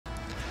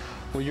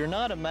Well, you're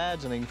not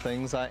imagining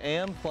things. I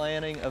am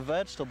planting a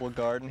vegetable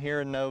garden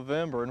here in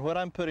November, and what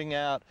I'm putting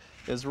out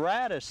is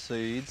radish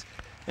seeds.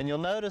 And you'll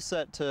notice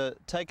that to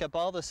take up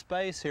all the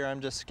space here,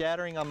 I'm just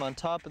scattering them on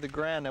top of the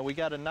ground. Now, we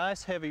got a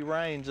nice heavy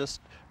rain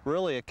just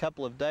really a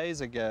couple of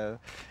days ago.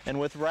 And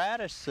with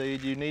radish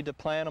seed, you need to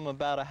plant them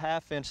about a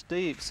 ½ inch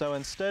deep. So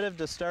instead of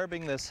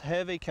disturbing this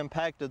heavy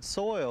compacted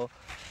soil,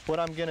 what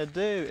I'm going to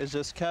do is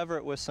just cover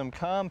it with some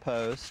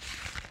compost.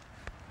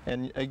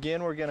 And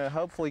again, we're going to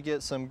hopefully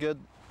get some good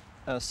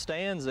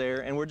stands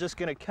there, and we're just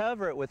going to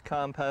cover it with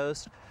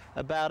compost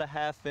about a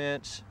 ½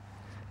 inch,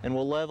 and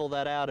we'll level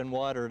that out and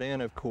water it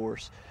in, of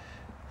course.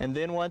 And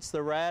then once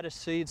the radish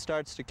seed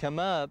starts to come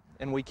up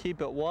and we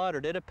keep it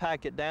watered, it'll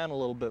pack it down a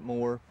little bit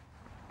more,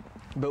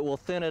 but we'll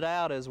thin it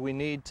out as we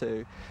need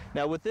to.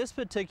 Now, with this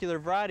particular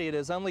variety, it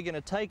is only going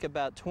to take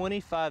about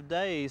 25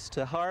 days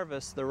to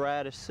harvest the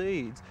radish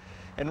seeds.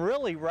 And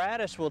really,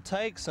 radish will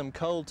take some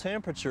cold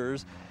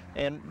temperatures,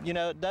 and you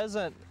know, it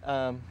doesn't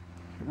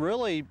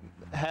really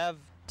have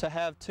to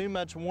have too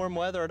much warm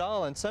weather at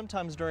all, and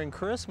sometimes during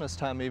Christmas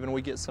time even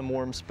we get some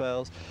warm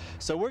spells.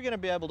 So we're going to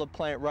be able to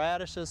plant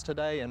radishes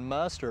today and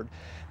mustard.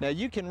 Now,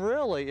 you can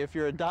really, if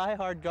you're a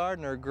die-hard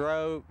gardener,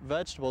 grow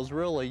vegetables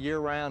really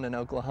year-round in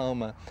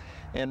Oklahoma.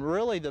 And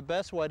really the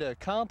best way to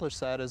accomplish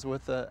that is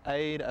with the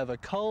aid of a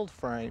cold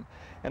frame.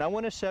 And I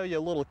want to show you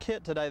a little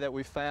kit today that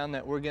we found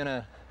that we're going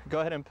to go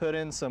ahead and put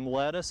in some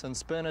lettuce and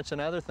spinach and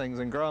other things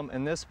and grow them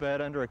in this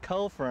bed under a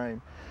cold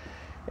frame.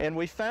 And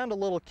we found a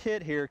little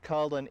kit here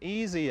called an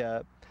Easy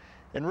Up.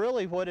 And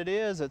really what it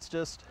is,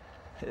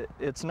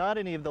 it's not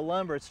any of the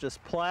lumber, it's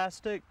just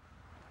plastic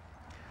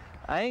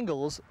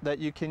angles that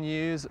you can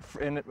use,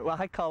 and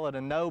I call it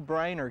a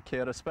no-brainer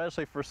kit,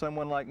 especially for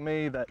someone like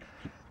me that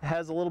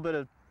has a little bit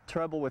of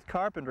trouble with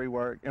carpentry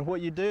work. And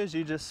what you do is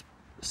you just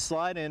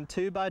slide in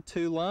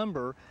 2x2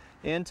 lumber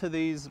into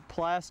these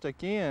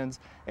plastic ends,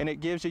 and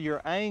it gives you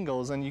your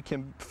angles, and you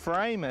can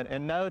frame it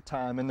in no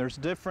time. And there's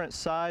different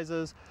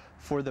sizes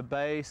for the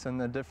base and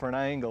the different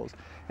angles.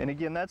 And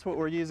again, that's what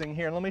we're using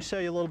here. Let me show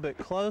you a little bit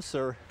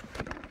closer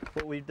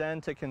what we've done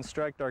to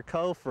construct our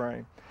cold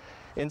frame.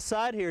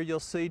 Inside here,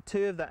 you'll see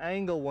two of the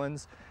angle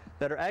ones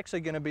that are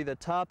actually going to be the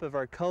top of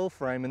our cold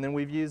frame, and then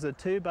we've used the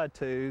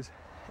 2x2s.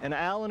 And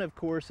Alan, of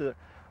course,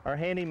 our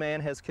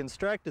handyman, has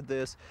constructed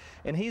this,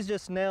 and he's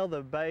just nailed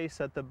the base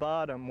at the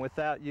bottom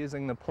without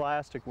using the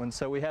plastic one,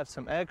 so we have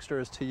some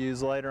extras to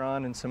use later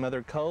on in some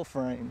other cold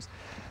frames.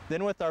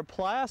 Then with our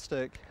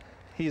plastic,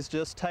 he's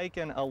just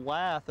taken a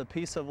lath, a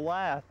piece of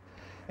lath,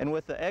 and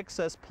with the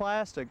excess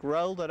plastic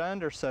rolled it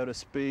under, so to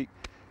speak,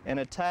 and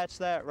attached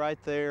that right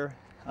there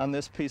on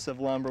this piece of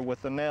lumber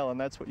with the nail, and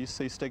that's what you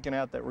see sticking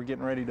out that we're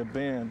getting ready to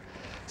bend.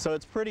 So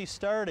it's pretty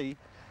sturdy,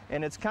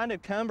 and it's kind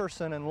of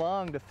cumbersome and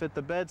long to fit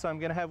the bed, so I'm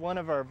going to have one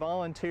of our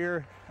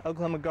volunteer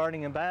Oklahoma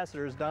Gardening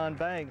Ambassadors, Don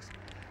Banks,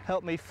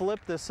 help me flip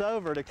this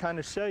over to kind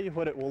of show you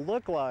what it will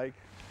look like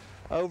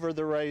over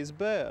the raised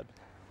bed.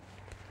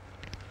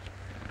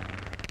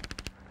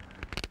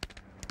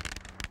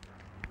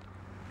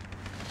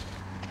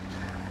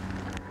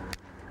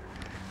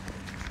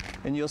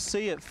 And you'll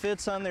see it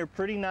fits on there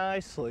pretty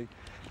nicely.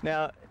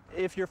 Now,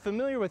 if you're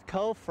familiar with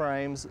cold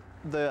frames,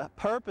 the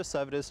purpose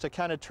of it is to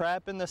kind of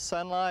trap in the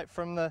sunlight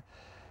from the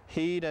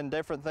heat and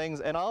different things,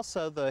 and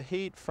also the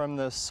heat from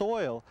the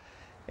soil,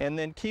 and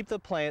then keep the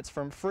plants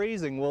from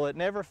freezing. Well, it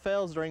never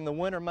fails during the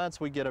winter months.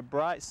 We get a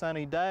bright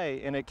sunny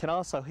day, and it can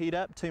also heat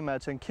up too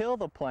much and kill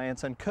the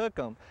plants and cook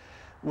them.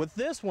 With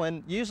this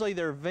one, usually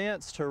there are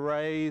vents to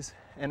raise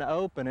and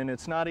open, and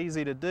it's not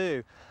easy to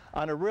do.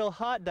 On a real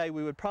hot day,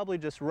 we would probably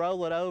just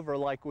roll it over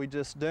like we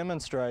just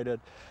demonstrated.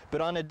 But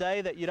on a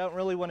day that you don't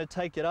really want to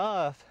take it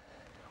off,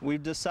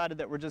 we've decided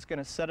that we're just going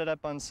to set it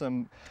up on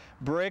some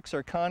bricks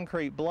or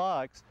concrete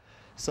blocks,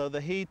 so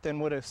the heat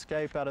then would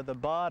escape out of the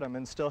bottom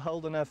and still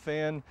hold enough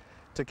in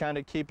to kind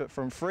of keep it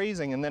from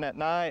freezing. And then at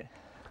night,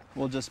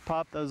 we'll just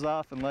pop those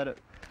off and let it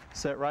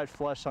sit right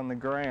flush on the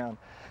ground.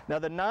 Now,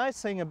 the nice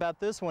thing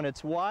about this one,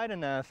 it's wide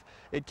enough,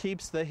 it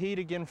keeps the heat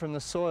again from the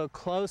soil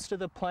close to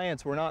the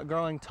plants. We're not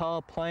growing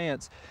tall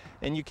plants,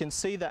 and you can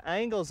see the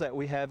angles that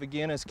we have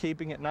again is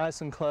keeping it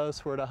nice and close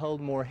for it to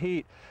hold more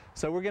heat.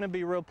 So we're going to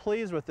be real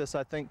pleased with this,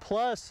 I think.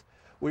 Plus,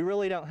 we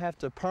really don't have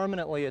to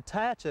permanently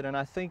attach it, and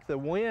I think the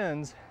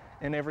winds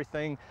and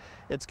everything,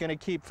 it's going to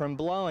keep from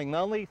blowing. The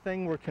only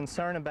thing we're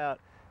concerned about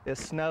is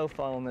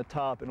snowfall on the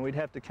top, and we'd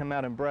have to come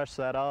out and brush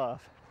that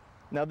off.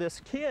 Now,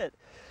 this kit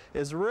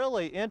is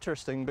really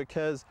interesting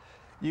because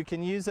you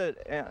can use it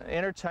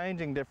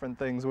interchanging different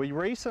things. We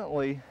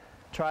recently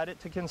tried it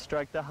to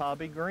construct a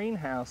hobby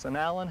greenhouse, and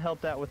Alan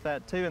helped out with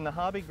that too. In the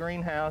hobby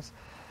greenhouse,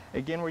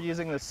 again, we're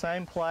using the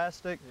same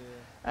plastic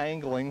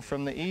angling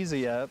from the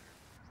Easy Up.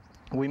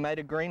 We made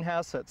a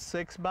greenhouse that's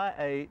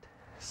 6x8,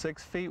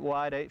 6 feet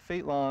wide, 8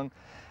 feet long,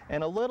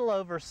 and a little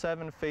over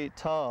 7 feet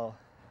tall.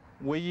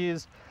 We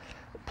used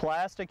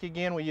plastic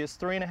again. We used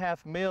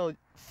 3.5 mil.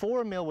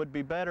 4 mil would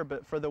be better,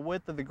 but for the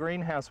width of the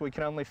greenhouse, we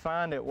could only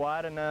find it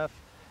wide enough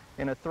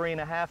in a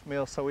 3.5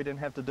 mil, so we didn't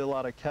have to do a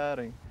lot of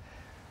cutting.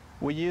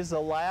 We use a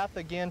lath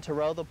again to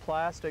roll the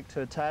plastic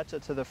to attach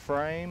it to the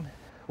frame.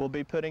 We'll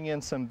be putting in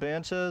some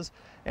benches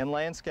and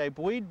landscape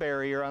weed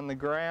barrier on the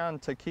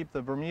ground to keep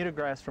the Bermuda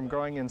grass from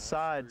growing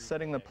inside,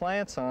 setting the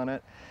plants on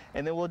it,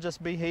 and then we'll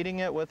just be heating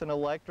it with an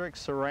electric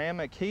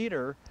ceramic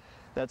heater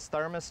that's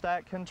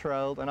thermostat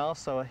controlled, and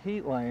also a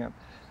heat lamp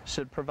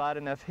should provide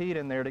enough heat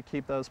in there to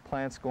keep those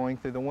plants going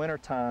through the winter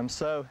time.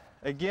 So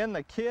again,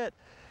 the kit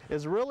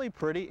is really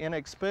pretty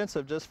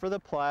inexpensive just for the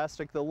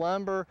plastic. The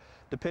lumber,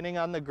 depending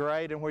on the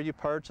grade and where you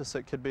purchase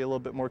it, could be a little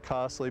bit more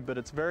costly, but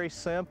it's very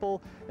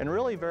simple and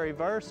really very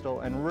versatile,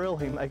 and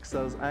really makes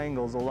those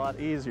angles a lot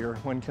easier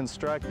when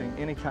constructing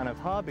any kind of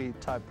hobby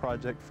type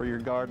project for your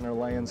garden or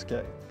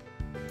landscape.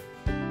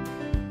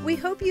 We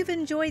hope you've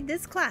enjoyed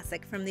this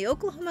classic from the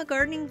Oklahoma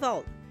Gardening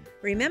Vault.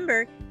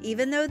 Remember,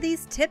 even though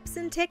these tips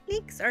and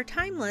techniques are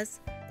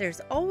timeless,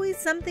 there's always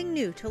something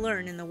new to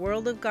learn in the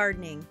world of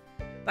gardening.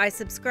 By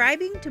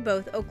subscribing to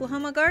both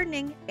Oklahoma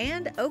Gardening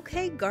and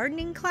OK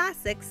Gardening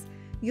Classics,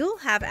 you'll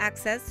have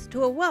access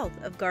to a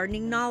wealth of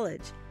gardening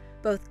knowledge,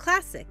 both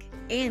classic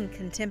and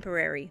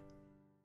contemporary.